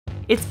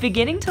It's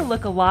beginning to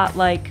look a lot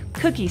like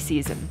cookie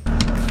season.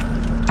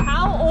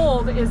 How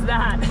old is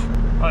that?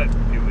 Probably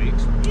a few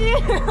weeks.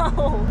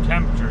 Ew.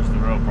 Temperature's the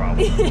real problem.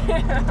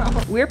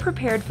 Ew. We're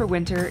prepared for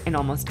winter in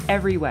almost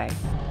every way.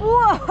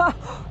 Whoa,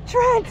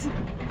 Trent!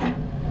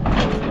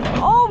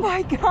 Oh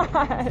my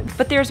God!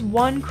 But there's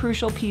one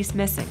crucial piece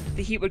missing.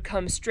 The heat would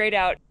come straight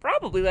out,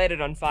 probably light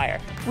it on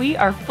fire. We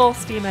are full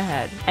steam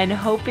ahead and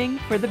hoping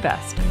for the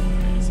best.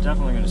 It's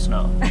definitely gonna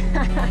snow.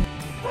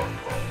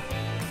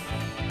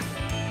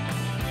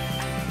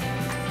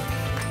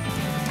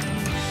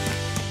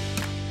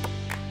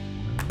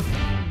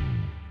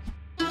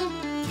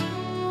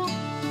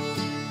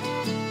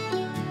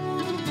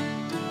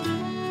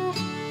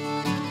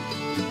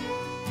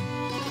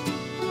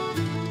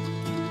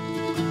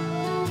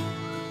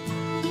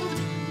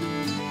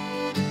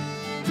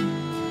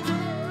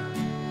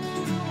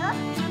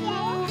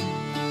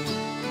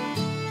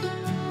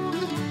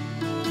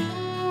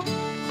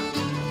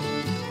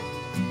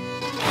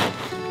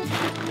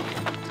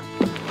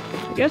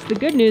 I guess the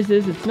good news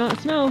is it's not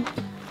snow.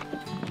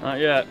 Not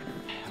yet.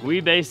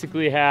 We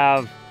basically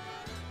have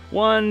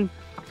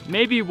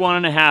maybe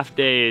 1.5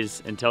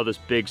 days until this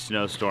big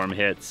snowstorm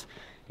hits.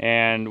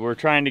 And we're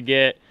trying to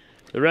get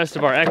the rest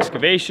of our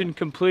excavation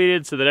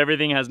completed so that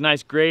everything has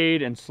nice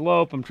grade and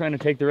slope. I'm trying to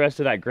take the rest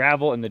of that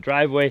gravel in the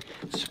driveway,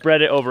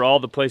 spread it over all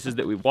the places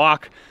that we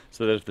walk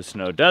so that if the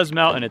snow does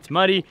melt and it's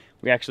muddy,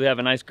 we actually have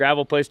a nice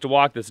gravel place to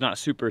walk that's not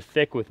super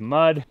thick with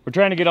mud. We're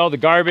trying to get all the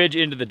garbage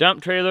into the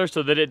dump trailer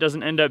so that it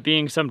doesn't end up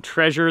being some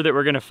treasure that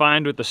we're gonna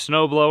find with the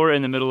snowblower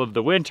in the middle of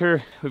the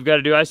winter. We've got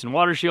to do ice and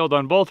water shield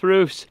on both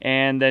roofs,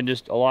 and then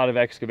just a lot of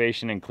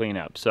excavation and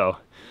cleanup. So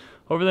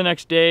over the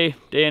next day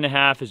and a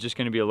half is just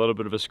gonna be a little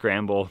bit of a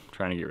scramble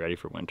trying to get ready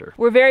for winter.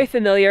 We're very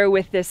familiar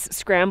with this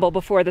scramble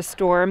before the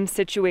storm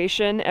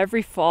situation.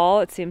 Every fall,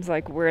 it seems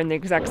like we're in the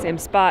exact same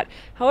spot.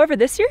 However,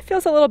 this year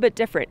feels a little bit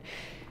different.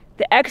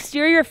 The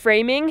exterior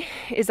framing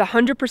is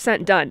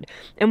 100% done,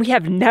 and we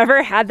have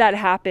never had that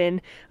happen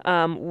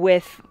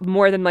with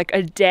more than like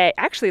a day.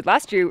 Actually,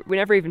 last year we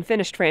never even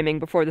finished framing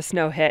before the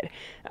snow hit.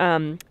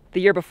 The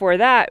year before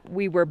that,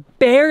 we were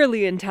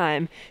barely in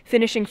time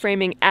finishing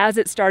framing as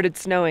it started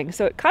snowing.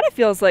 So it kind of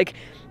feels like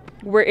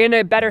we're in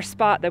a better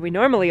spot than we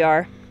normally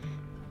are,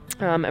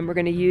 and we're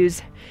gonna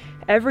use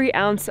every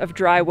ounce of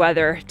dry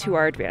weather to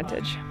our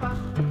advantage.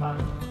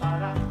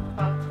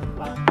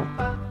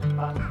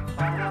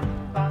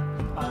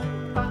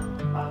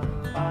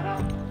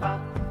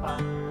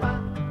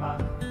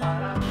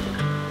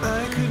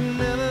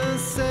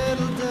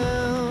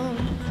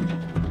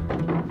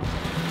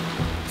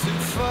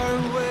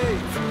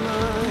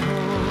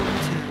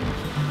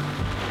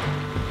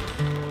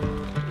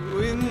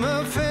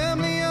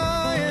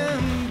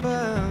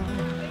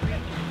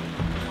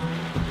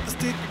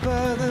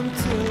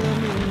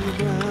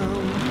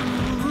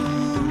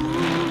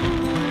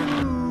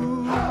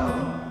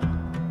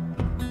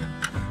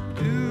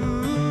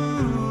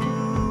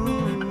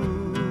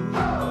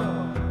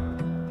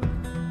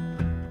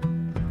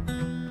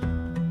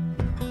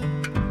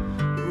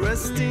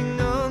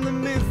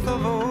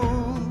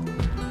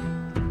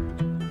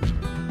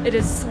 It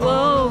is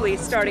slowly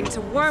starting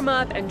to warm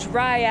up and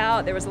dry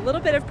out. There was a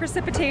little bit of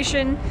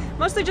precipitation,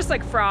 mostly just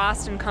like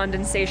frost and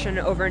condensation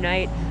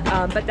overnight,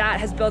 but that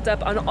has built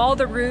up on all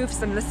the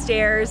roofs and the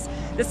stairs.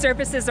 The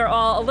surfaces are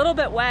all a little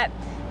bit wet.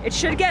 It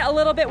should get a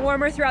little bit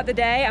warmer throughout the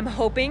day, I'm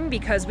hoping,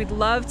 because we'd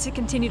love to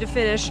continue to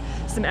finish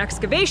some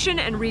excavation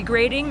and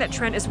regrading that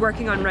Trent is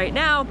working on right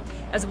now,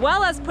 as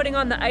well as putting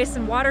on the ice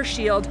and water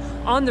shield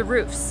on the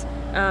roofs.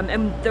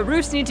 And the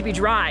roofs need to be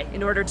dry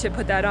in order to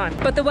put that on.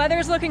 But the weather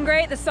is looking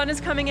great, the sun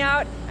is coming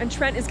out, and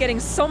Trent is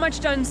getting so much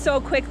done so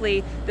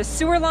quickly. The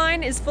sewer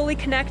line is fully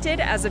connected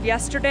as of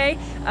yesterday.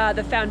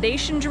 The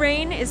foundation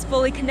drain is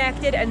fully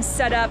connected and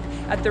set up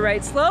at the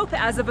right slope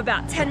as of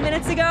about 10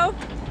 minutes ago.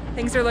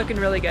 Things are looking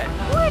really good.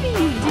 What are you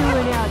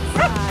doing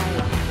outside?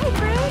 Hey,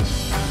 Brent.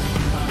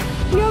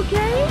 You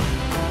okay?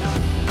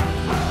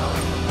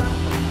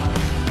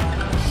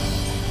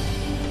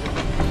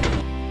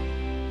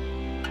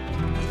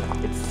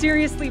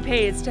 Seriously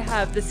pays to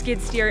have the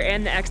skid steer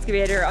and the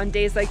excavator on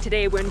days like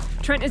today when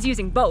Trent is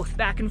using both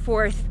back and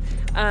forth,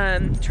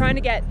 trying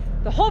to get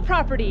the whole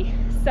property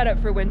set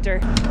up for winter.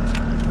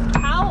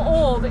 How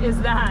old is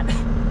that?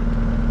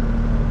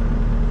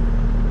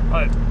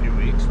 Probably a few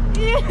weeks.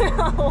 Ew.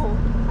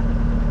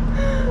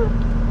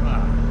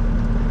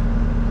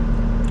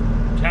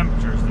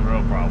 Temperature's the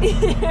real problem.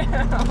 Ew.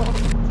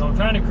 So I'm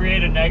trying to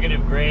create a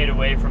negative grade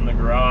away from the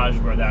garage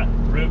where that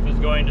roof is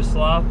going to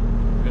slough,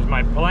 because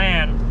my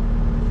plan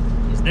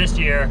this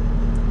year,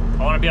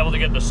 I want to be able to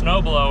get the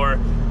snowblower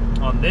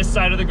on this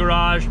side of the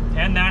garage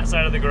and that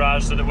side of the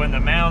garage so that when the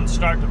mounds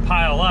start to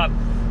pile up,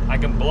 I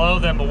can blow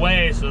them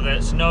away so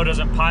that snow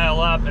doesn't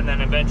pile up and then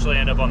eventually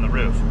end up on the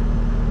roof.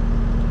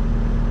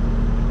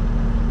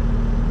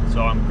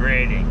 So I'm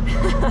grading.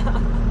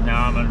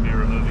 Now I'm going to be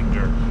removing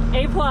dirt.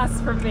 A+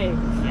 from me.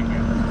 Thank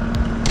you.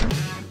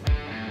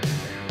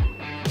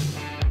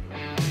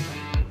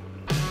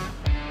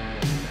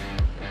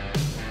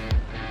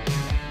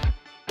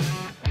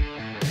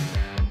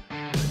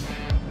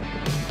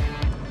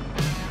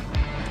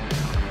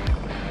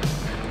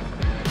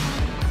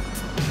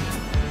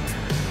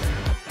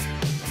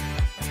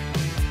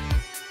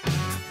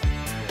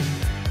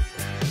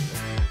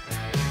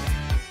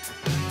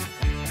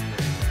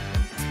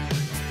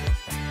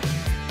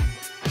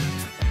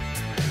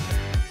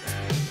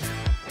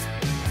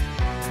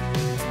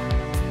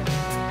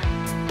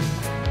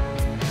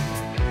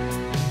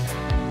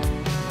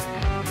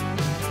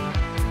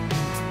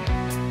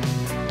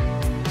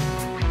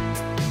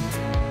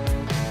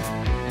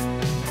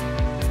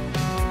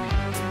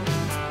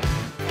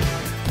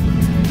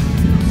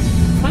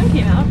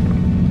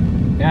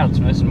 Yeah, it's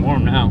nice and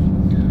warm now.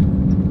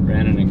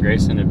 Brandon and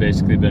Grayson have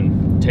basically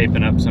been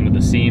taping up some of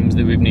the seams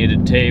that we've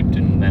needed taped,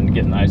 and then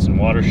getting the ice and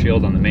water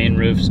shield on the main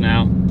roofs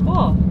now.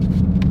 Cool.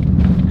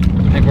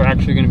 I think we're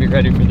actually going to be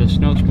ready for this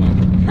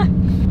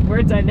snowstorm.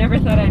 Words I never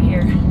thought I'd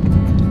hear.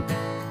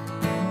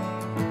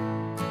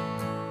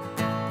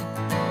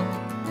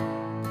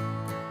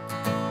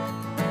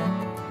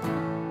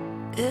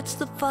 It's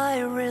the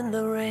fire in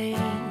the rain.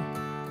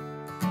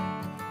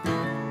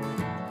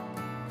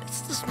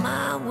 It's the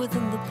smile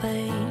within the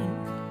pain.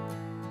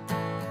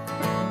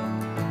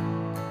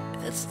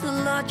 It's the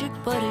logic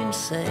but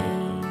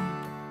insane.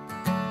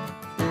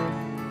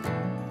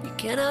 You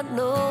cannot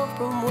know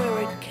from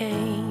where it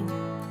came.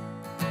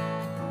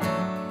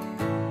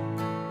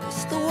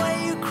 It's the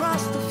way you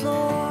cross the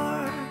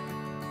floor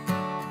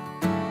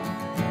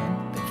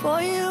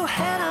before you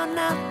head on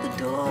out the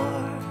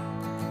door.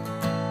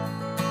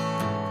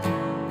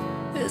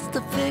 It's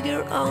the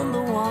figure on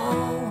the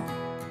wall.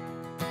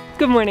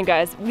 Good morning,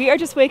 guys. We are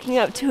just waking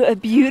up to a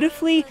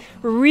beautifully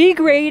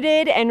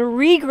regraded and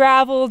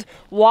re-graveled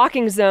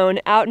walking zone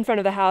out in front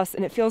of the house,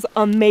 and it feels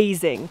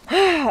amazing.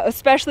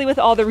 Especially with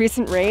all the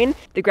recent rain,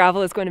 the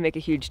gravel is going to make a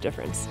huge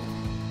difference.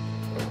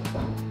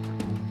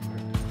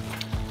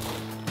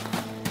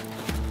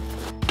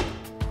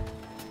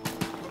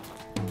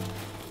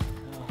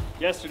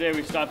 Yesterday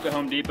we stopped at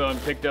Home Depot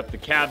and picked up the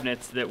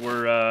cabinets that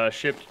were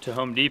shipped to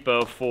Home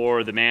Depot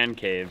for the man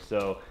cave.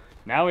 So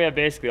now we have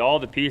basically all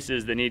the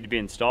pieces that need to be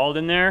installed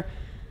in there.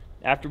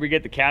 After we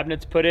get the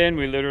cabinets put in,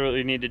 we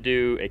literally need to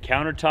do a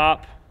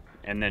countertop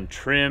and then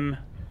trim.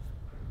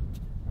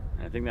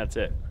 I think that's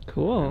it.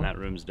 Cool. And that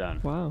room's done.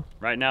 Wow.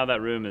 Right now that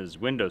room is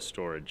window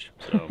storage.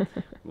 So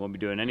we won't be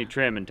doing any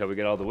trim until we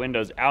get all the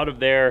windows out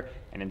of there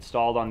and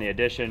installed on the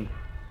addition,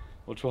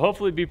 which will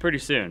hopefully be pretty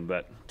soon.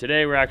 But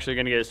today we're actually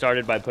gonna get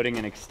started by putting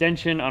an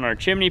extension on our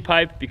chimney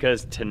pipe,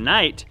 because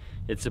tonight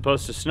it's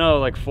supposed to snow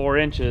like 4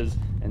 inches,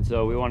 and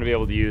so we want to be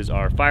able to use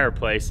our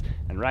fireplace.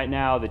 And right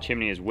now the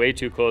chimney is way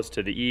too close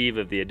to the eave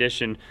of the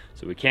addition,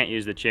 so we can't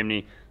use the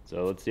chimney.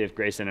 So let's see if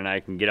Grayson and I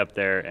can get up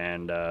there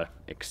and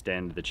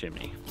extend the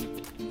chimney.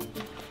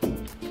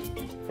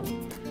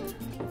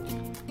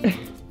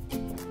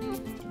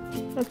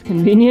 That's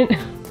convenient.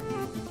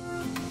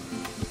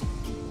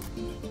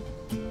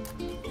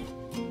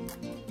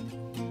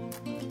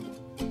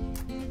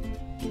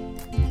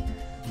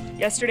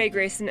 Yesterday,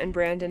 Grayson and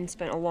Brandon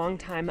spent a long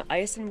time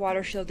ice and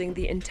water shielding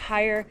the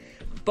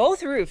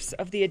both roofs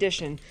of the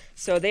addition.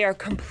 So they are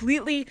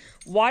completely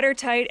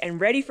watertight and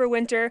ready for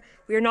winter.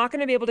 We are not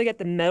gonna be able to get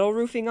the metal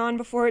roofing on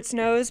before it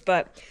snows,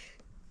 but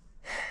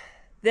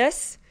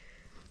this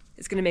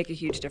is gonna make a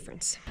huge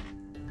difference.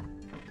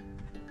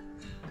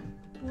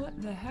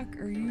 What the heck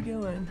are you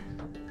doing?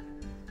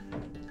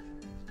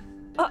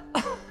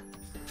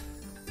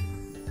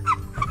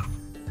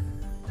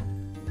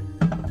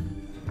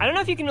 I don't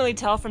know if you can really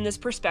tell from this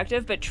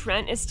perspective, but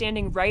Trent is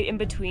standing right in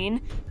between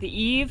the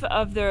eave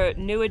of the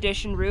new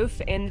addition roof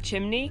and the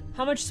chimney.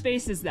 How much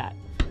space is that?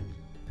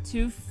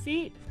 2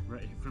 feet?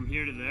 Right from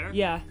here to there?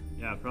 Yeah.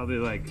 Yeah, probably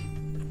like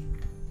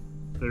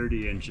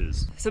 30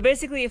 inches. So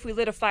basically, if we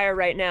lit a fire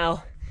right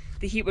now,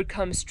 the heat would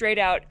come straight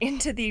out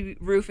into the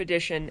roof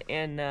addition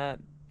and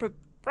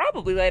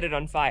probably light it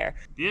on fire.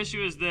 The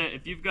issue is that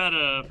if you've got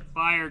a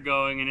fire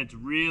going and it's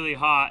really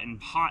hot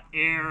and hot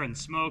air and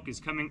smoke is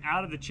coming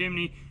out of the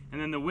chimney, and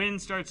then the wind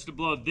starts to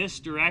blow this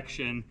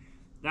direction,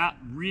 that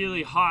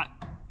really hot,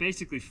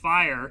 basically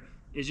fire,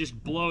 is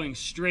just blowing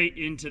straight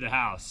into the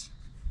house.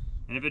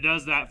 And if it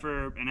does that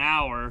for an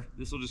hour,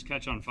 this will just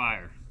catch on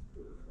fire.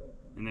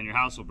 And then your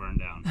house will burn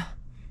down.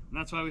 And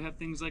that's why we have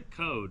things like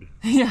code.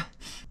 Yeah.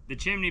 The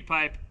chimney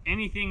pipe,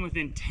 anything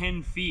within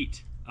 10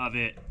 feet of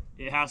it,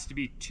 it has to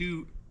be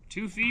 2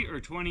 feet or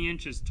 20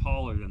 inches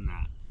taller than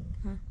that.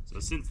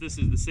 So since this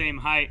is the same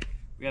height,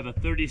 we have a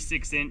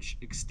 36-inch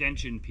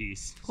extension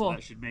piece. Cool. So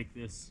that should make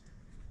this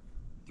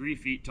 3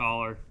 feet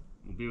taller.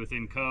 We'll be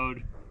within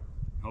code,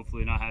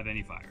 hopefully not have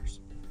any fires,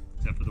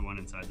 except for the one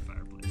inside the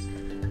fireplace.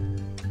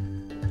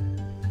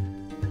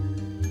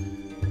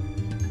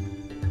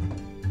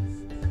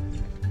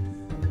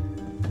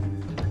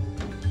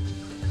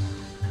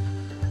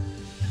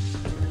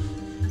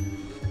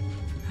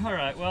 All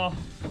right, well,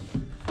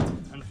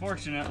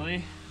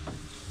 unfortunately,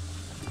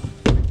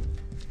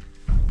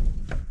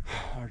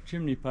 our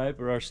chimney pipe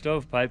or our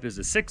stove pipe is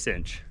a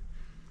 6-inch.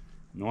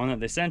 And the one that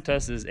they sent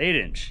us is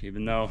 8-inch,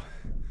 even though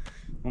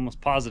I'm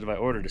almost positive I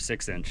ordered a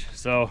 6-inch.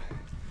 So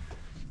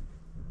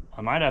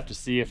I might have to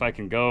see if I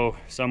can go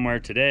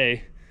somewhere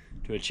today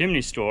to a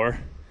chimney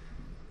store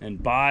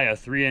and buy a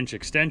 3-inch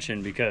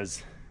extension,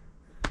 because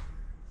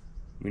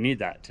we need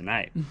that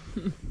tonight.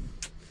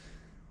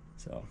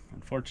 So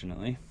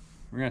unfortunately,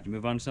 we're gonna have to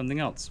move on to something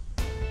else.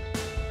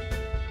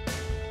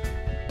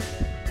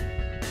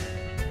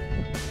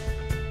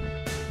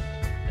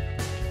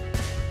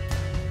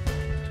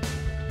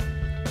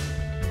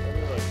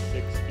 Probably like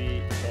 6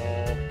 feet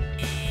tall.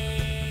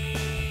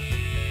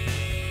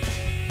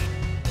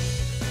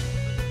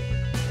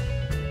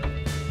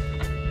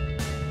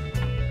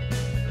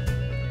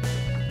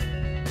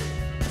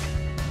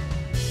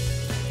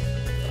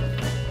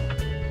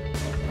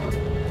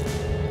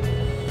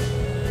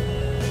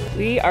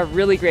 We are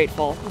really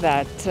grateful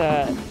that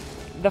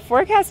the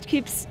forecast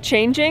keeps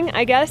changing,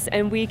 I guess,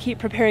 and we keep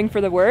preparing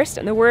for the worst,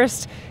 and the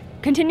worst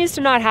continues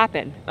to not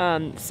happen.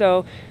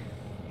 So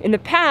in the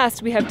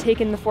past, we have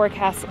taken the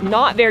forecast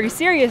not very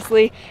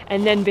seriously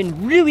and then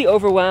been really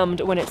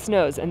overwhelmed when it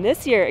snows. And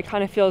this year, it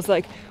kind of feels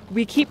like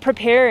we keep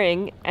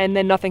preparing and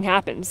then nothing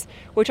happens,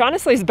 which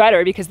honestly is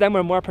better because then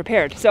we're more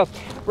prepared. So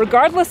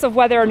regardless of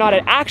whether or not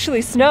it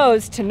actually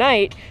snows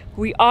tonight,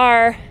 we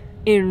are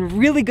in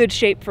really good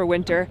shape for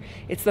winter.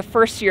 It's the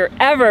first year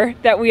ever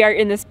that we are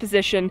in this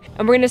position,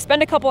 and we're going to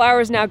spend a couple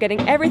hours now getting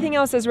everything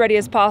else as ready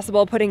as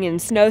possible, putting in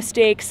snow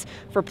stakes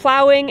for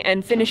plowing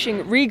and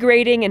finishing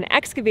regrading and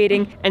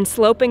excavating and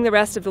sloping the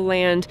rest of the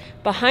land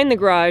behind the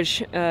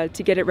garage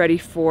to get it ready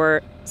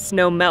for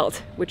snow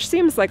melt, which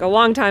seems like a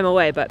long time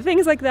away, but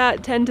things like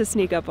that tend to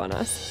sneak up on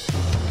us.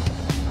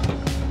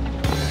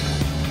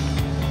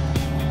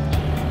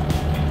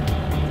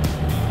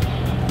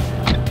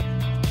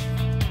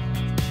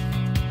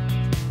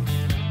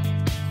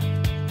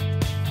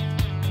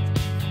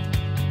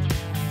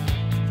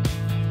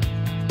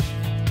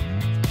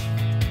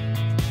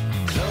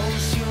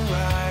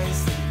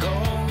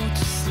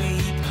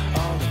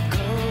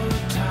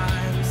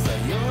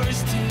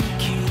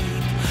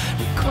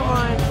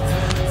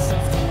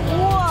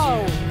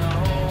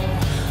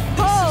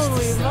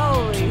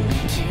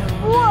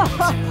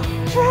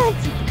 Trent!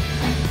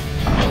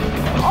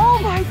 Oh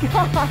my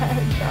God!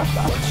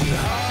 What your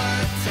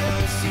heart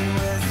tells you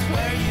is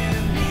where you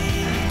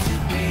need to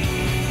be.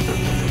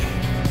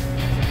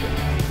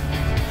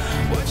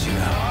 What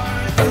your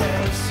heart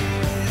tells you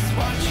is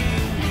what you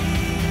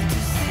need to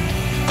see.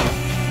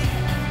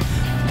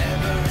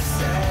 Never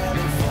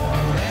settle for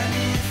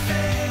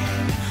anything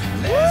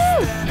less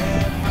than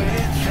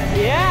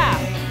everything. Yeah!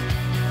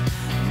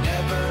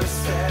 Never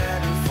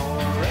settle for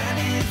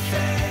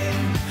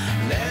anything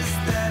less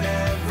than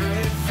everything.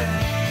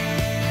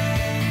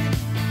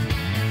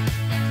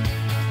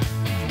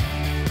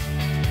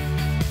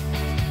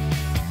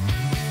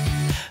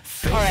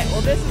 All right,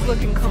 well this is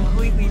looking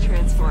completely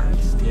transformed.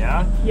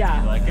 Yeah?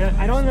 Yeah. You like it?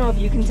 I don't know if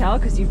you can tell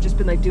because you've just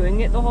been like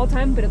doing it the whole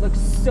time, but it looks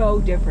so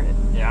different.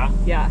 Yeah?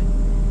 Yeah.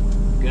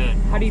 Good.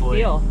 How do you Hopefully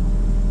feel?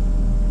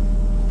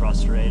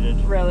 Frustrated.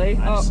 Really?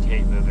 I just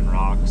hate moving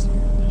rocks in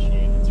the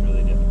machine. It's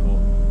really difficult.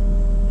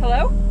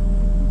 Hello?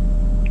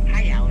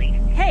 Hi, Allie.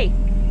 Hey.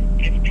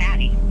 It's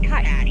Patty.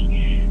 Hi. Patty.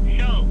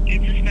 So,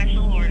 it's a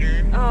special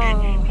order.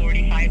 Oh. It's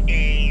 45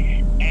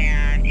 days,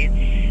 and it's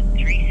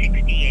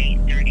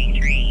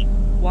 $368.33.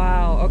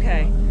 Wow,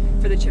 okay.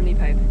 For the chimney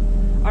pipe.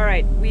 All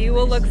right, we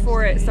will look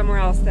for it somewhere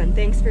else then.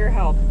 Thanks for your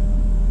help.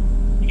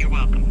 You're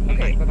welcome.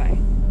 Okay, bye-bye.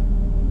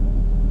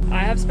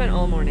 I have spent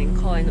all morning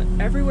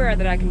calling everywhere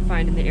that I can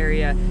find in the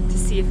area to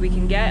see if we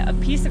can get a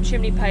piece of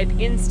chimney pipe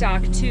in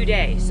stock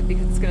today, so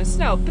because it's gonna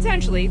snow,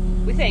 potentially,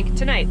 we think,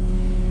 tonight.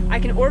 I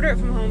can order it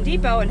from Home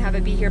Depot and have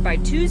it be here by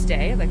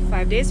Tuesday, like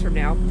 5 days from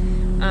now,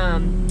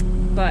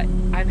 but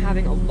I'm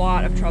having a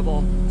lot of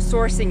trouble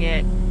sourcing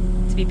it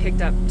to be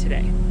picked up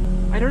today.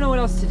 I don't know what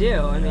else to do.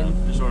 I mean,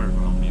 just order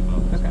from Home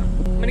Depot. okay.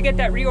 I'm gonna get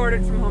that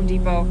reordered from Home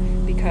Depot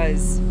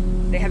because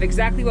they have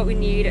exactly what we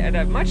need at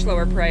a much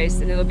lower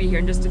price, and it'll be here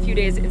in just a few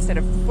days instead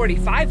of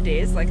 45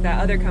 days like that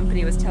other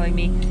company was telling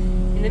me.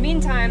 In the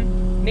meantime,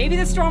 maybe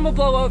the storm will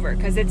blow over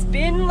because it's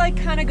been like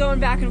kind of going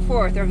back and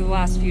forth over the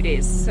last few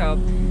days. So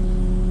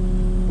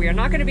we are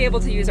not going to be able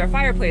to use our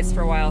fireplace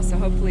for a while, so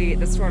hopefully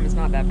the storm is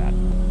not that bad. I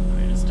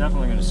mean, it's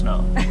definitely gonna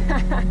snow.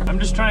 I'm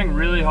just trying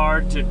really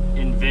hard to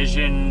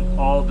envision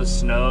all the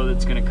snow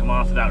that's gonna come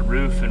off of that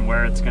roof and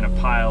where it's gonna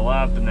pile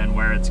up and then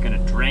where it's gonna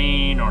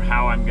drain, or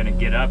how I'm gonna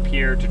get up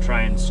here to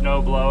try and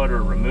snow blow it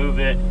or remove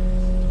it.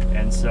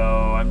 And so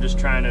I'm just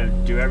trying to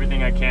do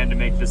everything I can to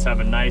make this have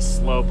a nice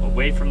slope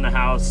away from the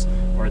house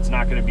where it's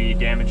not gonna be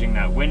damaging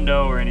that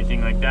window or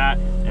anything like that,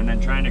 and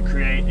then trying to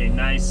create a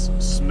nice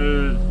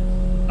smooth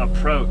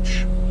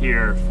approach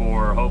here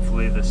for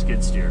hopefully the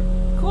skid steer.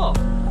 Cool.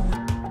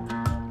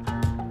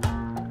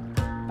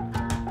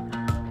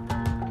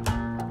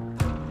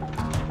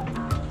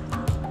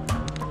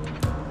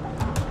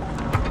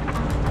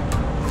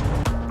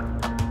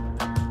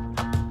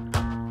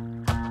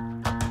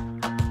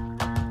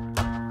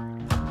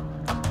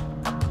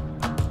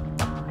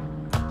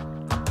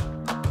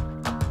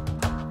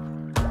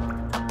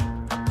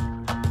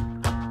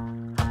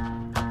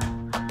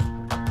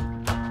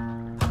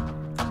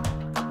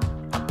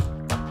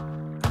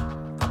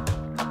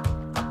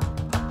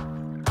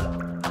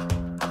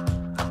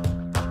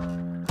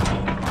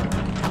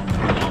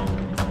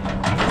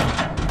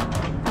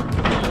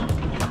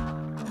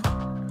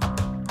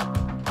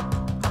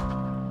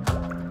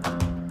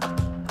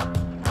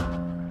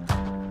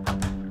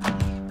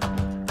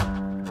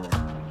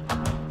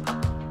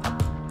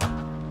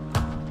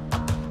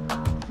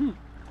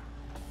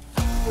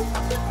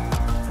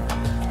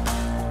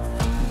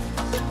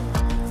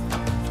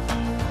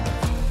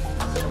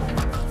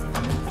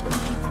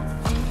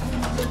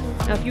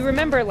 Now, if you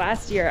remember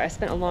last year, I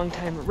spent a long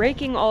time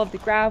raking all of the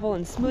gravel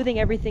and smoothing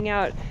everything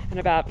out. And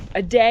about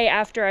a day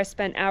after I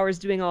spent hours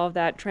doing all of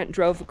that, Trent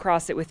drove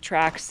across it with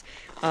tracks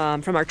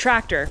from our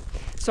tractor.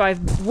 So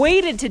I've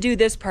waited to do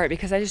this part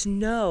because I just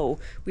know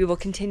we will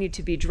continue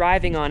to be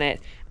driving on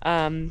it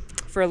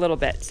for a little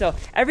bit. So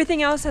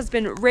everything else has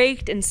been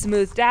raked and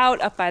smoothed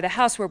out up by the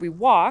house where we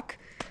walk.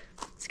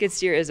 Skid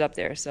steer is up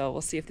there, so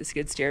we'll see if the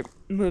skid steer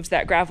moves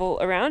that gravel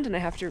around and I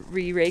have to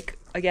re-rake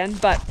again.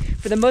 But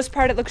for the most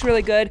part, it looks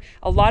really good.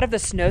 A lot of the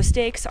snow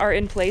stakes are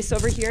in place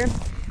over here.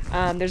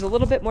 There's a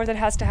little bit more that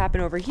has to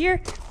happen over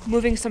here,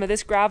 moving some of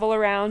this gravel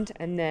around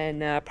and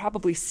then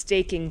probably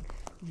staking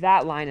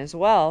that line as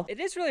well. It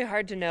is really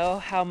hard to know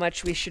how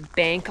much we should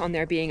bank on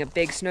there being a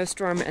big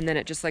snowstorm and then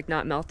it just like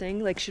not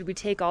melting. Like, should we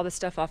take all the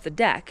stuff off the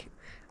deck?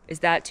 Is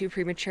that too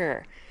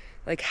premature?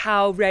 Like,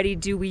 how ready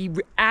do we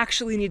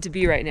actually need to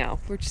be right now?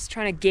 We're just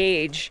trying to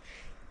gauge.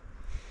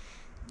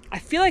 I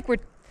feel like we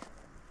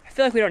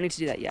don't need to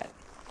do that yet.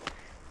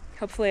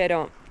 Hopefully I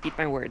don't eat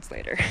my words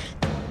later.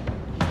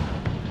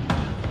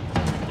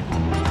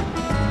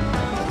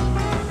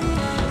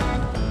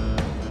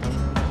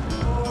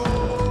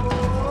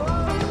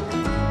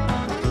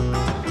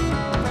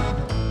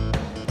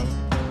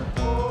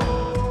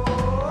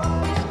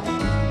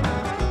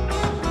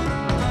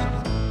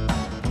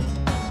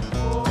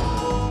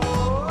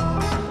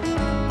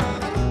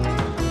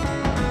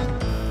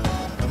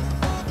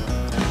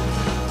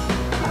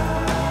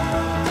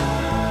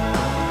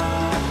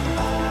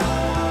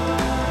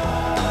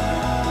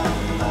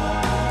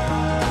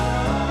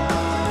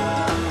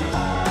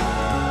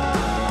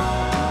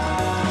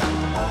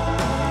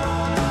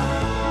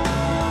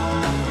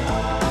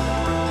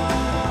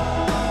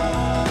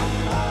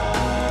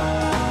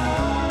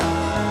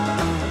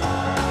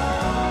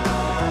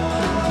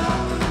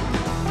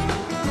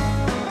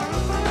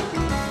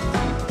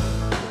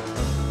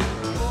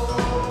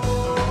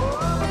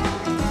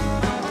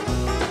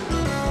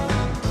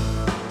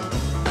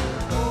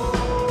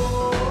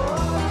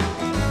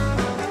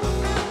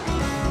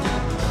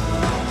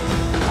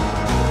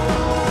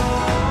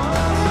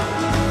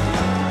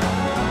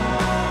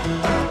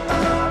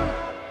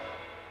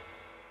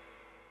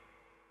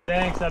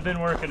 Thanks, I've been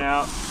working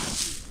out.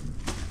 Oh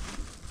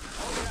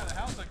yeah, the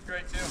house looks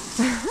great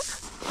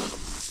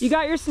too. You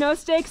got your snow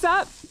stakes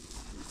up?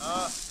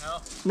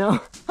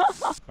 No.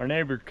 No. Our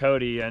neighbor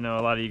Cody, I know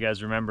a lot of you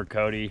guys remember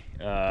Cody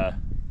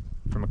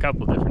from a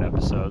couple different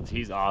episodes.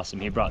 He's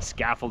awesome. He brought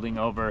scaffolding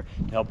over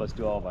to help us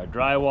do all of our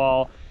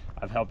drywall.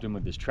 I've helped him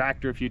with his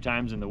tractor a few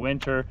times in the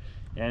winter.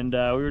 And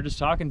we were just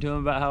talking to him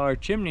about how our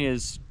chimney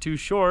is too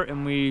short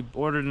and we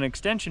ordered an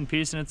extension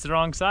piece and it's the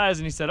wrong size.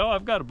 And he said, oh,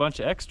 I've got a bunch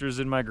of extras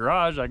in my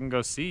garage. I can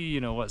go see, you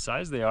know, what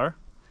size they are.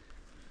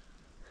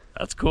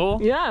 That's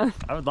cool. Yeah.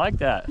 I would like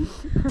that.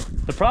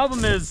 The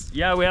problem is,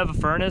 yeah, we have a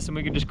furnace and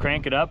we can just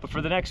crank it up, but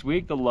for the next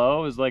week, the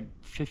low is like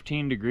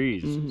 15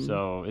 degrees.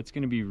 So it's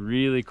gonna be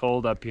really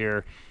cold up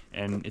here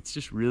and it's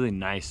just really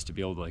nice to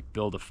be able to like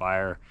build a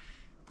fire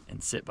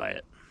and sit by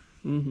it.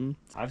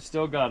 I've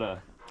still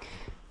gotta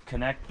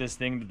connect this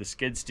thing to the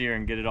skid steer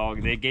and get it all.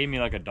 They gave me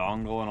like a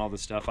dongle and all the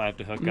stuff I have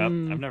to hook up.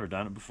 I've never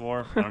done it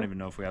before. I don't even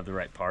know if we have the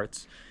right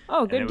parts.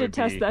 Oh, good to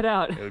test that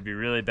out. It would be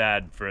really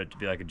bad for it to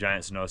be like a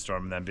giant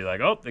snowstorm and then be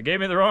like, oh, they gave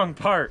me the wrong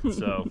part.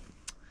 So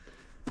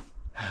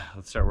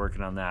let's start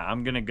working on that.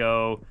 I'm gonna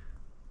go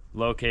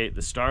locate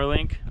the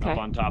Starlink up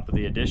on top of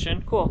the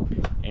addition. Cool.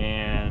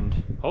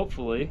 And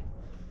hopefully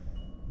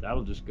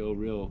that'll just go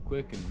real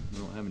quick and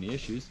we won't have any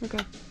issues. Okay.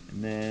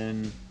 And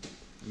then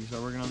we can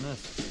start working on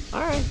this.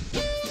 All right.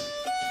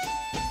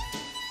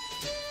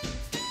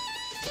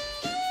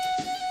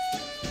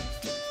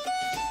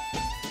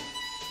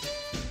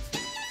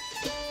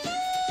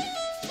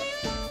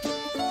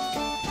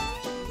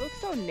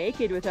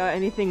 Naked without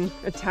anything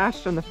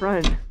attached on the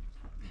front.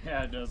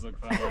 Yeah, it does look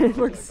fun. It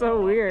looks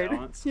so weird.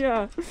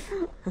 Yeah.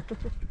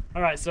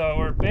 All right, so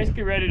we're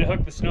basically ready to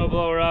hook the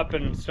snowblower up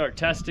and start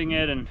testing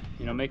it and,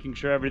 you know, making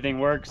sure everything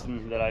works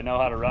and that I know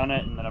how to run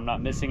it and that I'm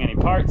not missing any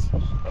parts.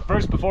 But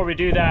first, before we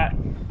do that,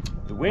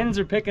 the winds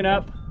are picking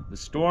up, the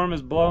storm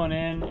is blowing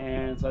in,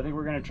 and so I think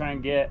we're gonna try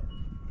and get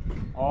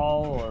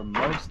all or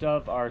most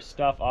of our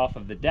stuff off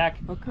of the deck,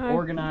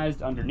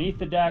 organized underneath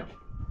the deck.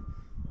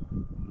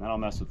 And then I'll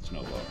mess with the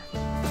snowblower.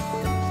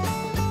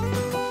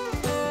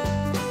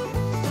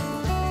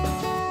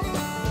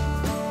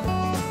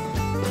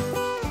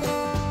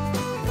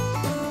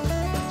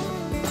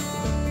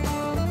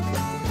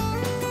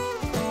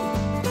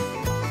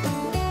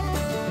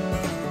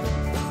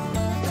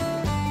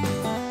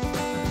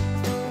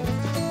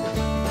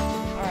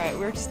 All right,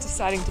 we're just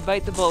deciding to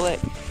bite the bullet.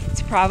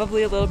 It's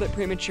probably a little bit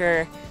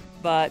premature,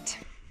 but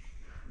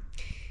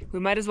we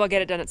might as well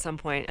get it done at some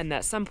point, and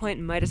that some point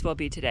might as well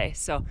be today.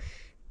 So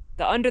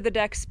the under the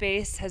deck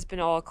space has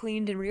been all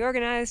cleaned and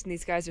reorganized, and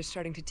these guys are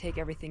starting to take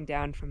everything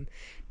down from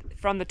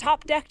the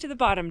top deck to the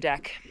bottom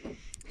deck.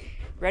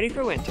 Ready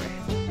for winter.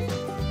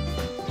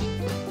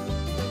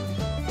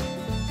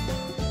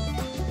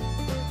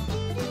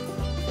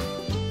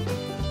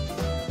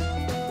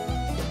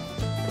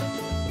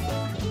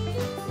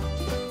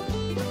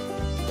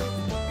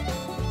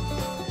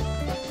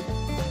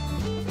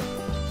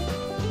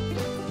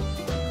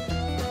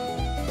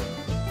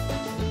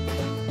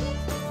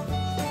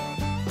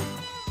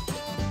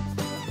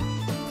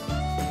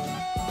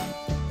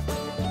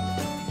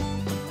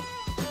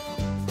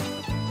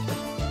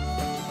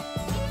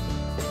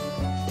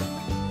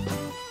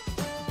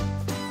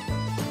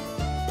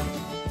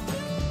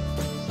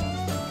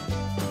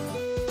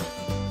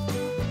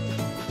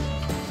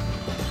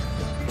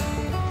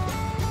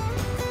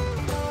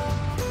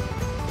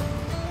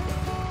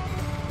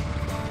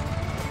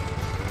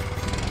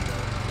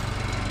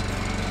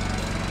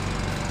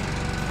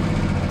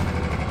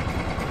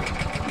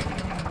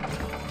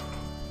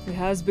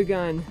 has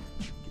begun.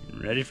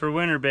 Ready for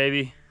winter,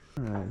 baby.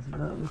 Alright, so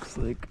that looks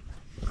like...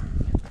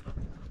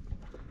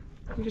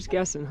 You're just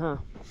guessing, huh?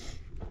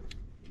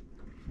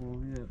 Well,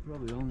 yeah, it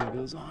probably only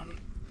goes on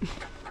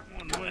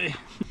one way.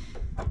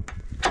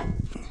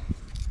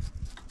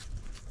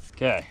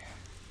 Okay.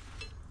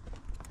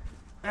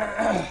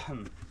 I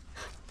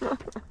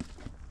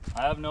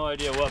have no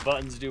idea what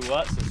buttons do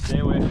what, so stay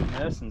away from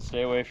this and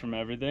stay away from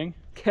everything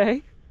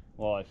Okay.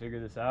 while I figure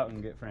this out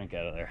and get Frank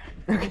out of there.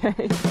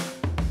 Okay.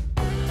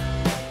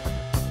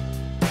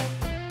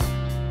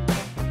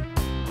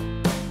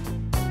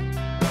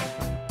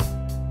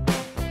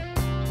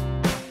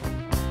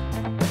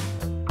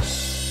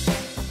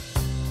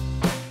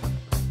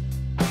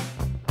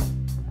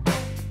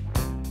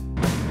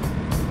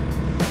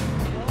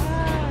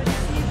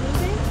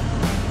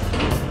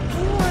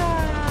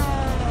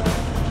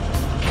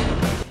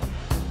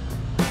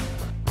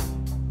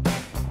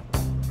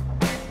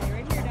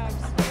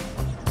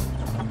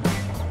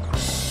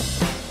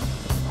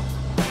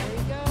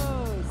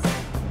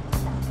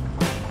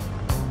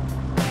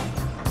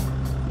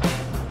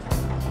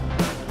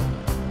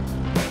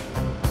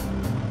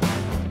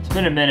 It's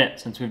been a minute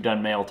since we've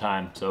done mail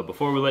time, so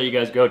before we let you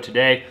guys go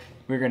today,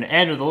 we're gonna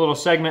end with a little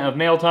segment of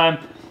mail time.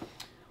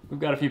 We've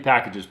got a few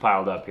packages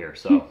piled up here,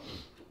 so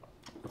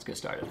let's get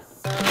started.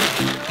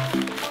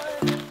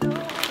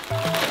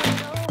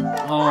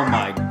 Oh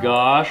my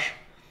gosh.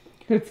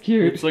 That's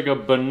cute. It's like a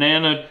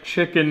banana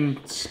chicken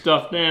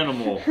stuffed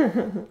animal.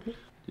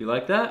 You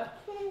like that?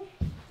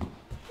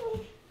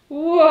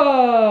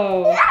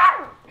 Whoa!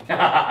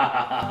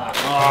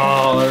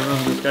 Oh, I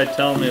remember this guy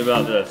telling me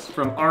about this.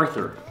 From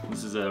Arthur.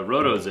 This is a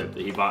roto-zip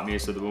that he bought me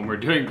so that when we're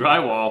doing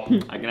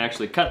drywall, I can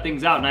actually cut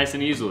things out nice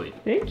and easily.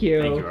 Thank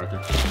you. Thank you,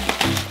 Arthur.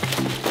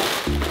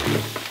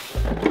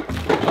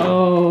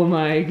 Oh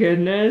my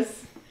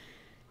goodness.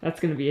 That's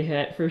gonna be a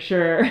hit for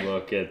sure.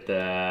 Look at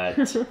that.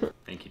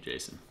 Thank you,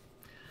 Jason.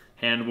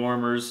 Hand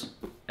warmers,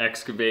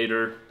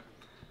 excavator.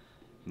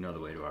 You know the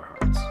way to our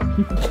hearts.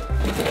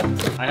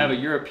 I have a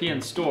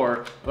European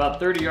store about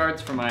 30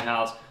 yards from my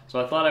house, so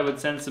I thought I would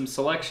send some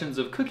selections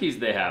of cookies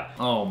they have.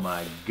 Oh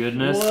my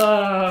goodness.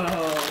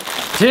 Whoa.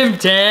 Tim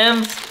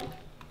Tams!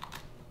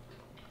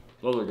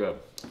 Those are good.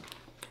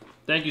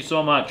 Thank you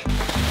so much.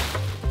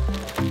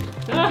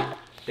 Ah,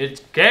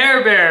 It's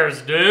Care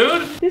Bears,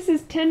 dude! this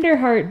is Tender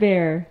Heart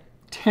Bear.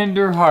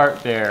 Tender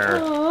Heart Bear.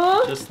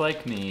 Aww. Just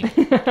like me.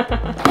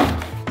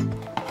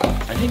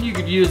 I think you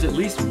could use at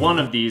least one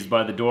of these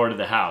by the door to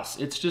the house.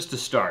 It's just a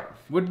start.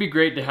 Would be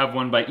great to have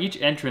one by each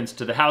entrance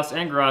to the house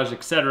and garage,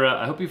 etc.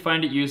 I hope you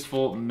find it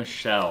useful,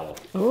 Michelle.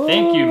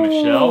 Thank you,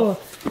 Michelle.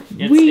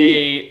 It's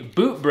a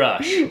boot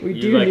brush. We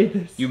do need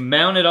this. You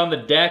mount it on the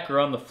deck or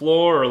on the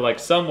floor or like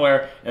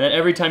somewhere, and then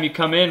every time you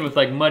come in with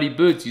like muddy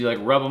boots, you like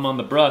rub them on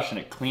the brush and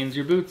it cleans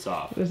your boots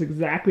off. That's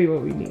exactly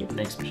what we need.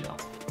 Thanks, Michelle.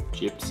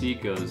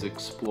 Gypsy goes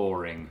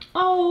exploring.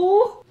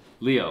 Oh.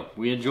 Leo,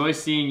 we enjoy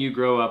seeing you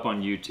grow up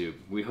on YouTube.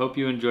 We hope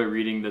you enjoy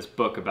reading this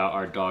book about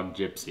our dog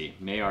Gypsy.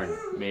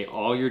 May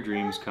all your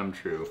dreams come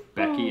true.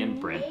 Becky and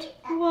Brent.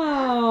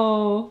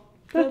 Wow.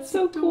 That's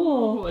so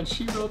cool. And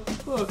she wrote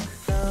the book.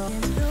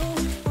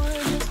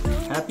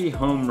 Happy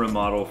home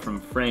remodel from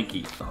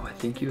Frankie. Oh, I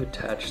think you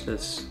attach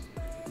this.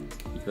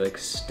 You like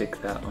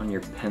stick that on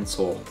your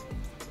pencil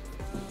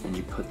and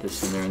you put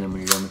this in there, and then when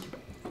you're done with your...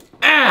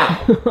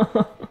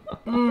 Ow!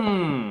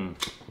 Mmm.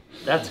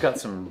 That's got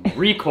some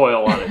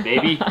recoil on it,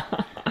 baby.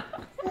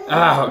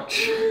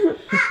 Ouch.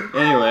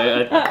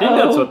 Anyway, I think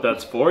that's what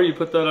that's for. You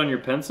put that on your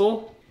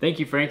pencil. Thank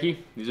you,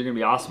 Frankie. These are gonna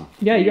be awesome.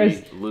 Yeah, you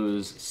guys We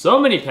lose so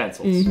many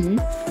pencils.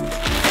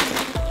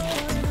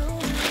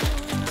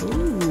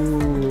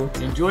 Ooh.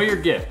 Enjoy your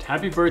gift.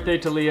 Happy birthday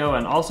to Leo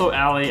and also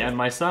Allie and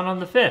my son on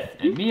the 5th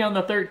and me on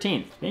the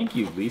 13th. Thank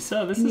you,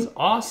 Lisa. This is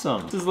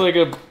awesome. This is like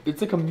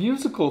it's like a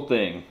musical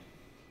thing.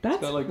 That's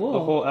It's got like cool. the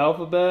whole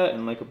alphabet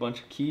and like a bunch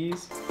of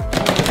keys.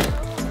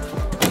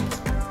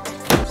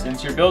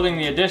 Since you're building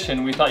the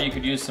addition, we thought you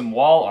could use some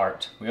wall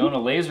art. We own a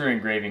laser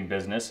engraving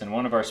business, and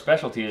one of our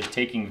specialties is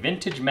taking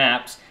vintage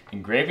maps,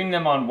 engraving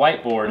them on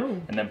whiteboard,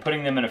 and then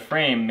putting them in a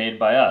frame made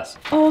by us.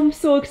 Oh, I'm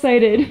so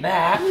excited.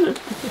 Matt,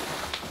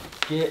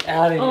 get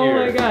out of Oh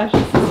here. my gosh,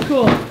 this is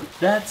cool.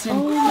 That's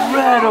Oh my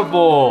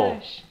incredible.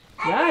 gosh.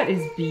 That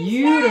is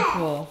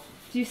beautiful.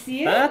 Do you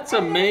see it? That's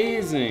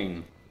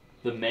amazing.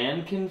 The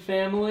Mankin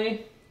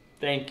family,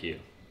 thank you.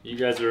 You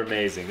guys are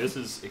amazing. This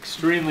is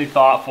extremely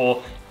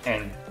thoughtful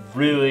and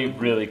really,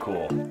 really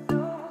cool.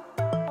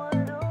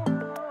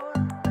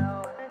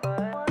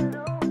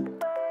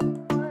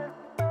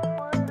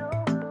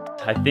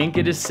 I think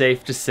it is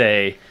safe to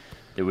say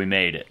that we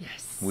made it.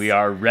 Yes. We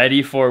are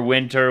ready for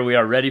winter. We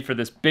are ready for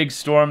this big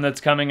storm that's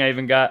coming. I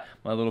even got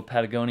my little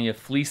Patagonia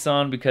fleece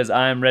on because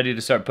I am ready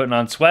to start putting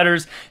on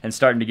sweaters and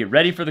starting to get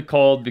ready for the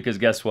cold, because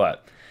guess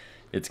what?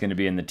 it's gonna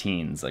be in the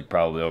teens, like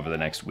probably over the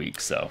next week,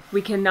 so.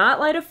 We cannot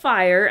light a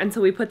fire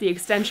until we put the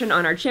extension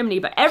on our chimney,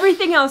 but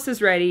everything else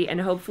is ready,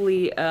 and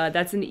hopefully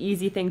that's an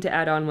easy thing to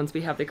add on once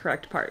we have the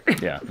correct part.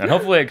 Yeah, and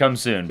hopefully it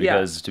comes soon,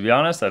 because to be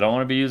honest, I don't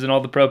want to be using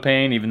all the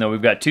propane, even though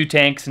we've got 2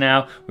 tanks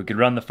now. We could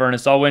run the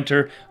furnace all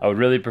winter. I would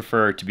really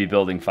prefer to be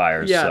building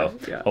fires, so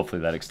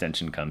hopefully that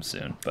extension comes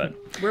soon. But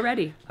we're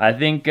ready. I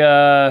think,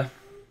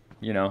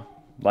 you know,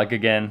 like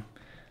again,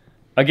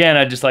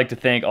 I'd just like to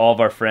thank all of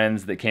our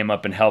friends that came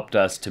up and helped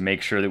us to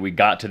make sure that we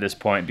got to this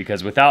point,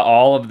 because without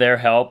all of their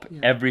help,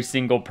 every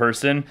single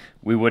person,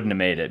 we wouldn't have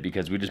made it,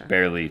 because we just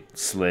barely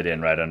slid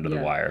in right under the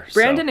wire.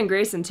 Brandon and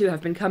Grayson, too,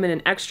 have been coming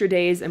in extra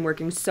days and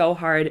working so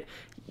hard.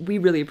 We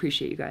really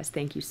appreciate you guys.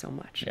 Thank you so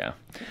much. Yeah.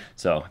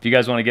 So if you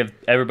guys want to give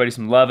everybody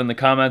some love in the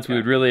comments, we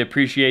would really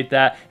appreciate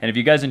that. And if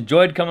you guys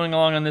enjoyed coming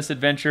along on this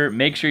adventure,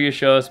 make sure you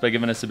show us by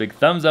giving us a big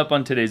thumbs up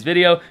on today's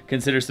video.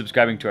 Consider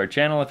subscribing to our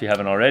channel if you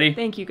haven't already.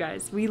 Thank you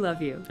guys. We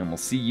love you. And we'll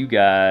see you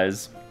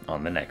guys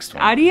on the next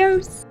one.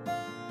 Adios.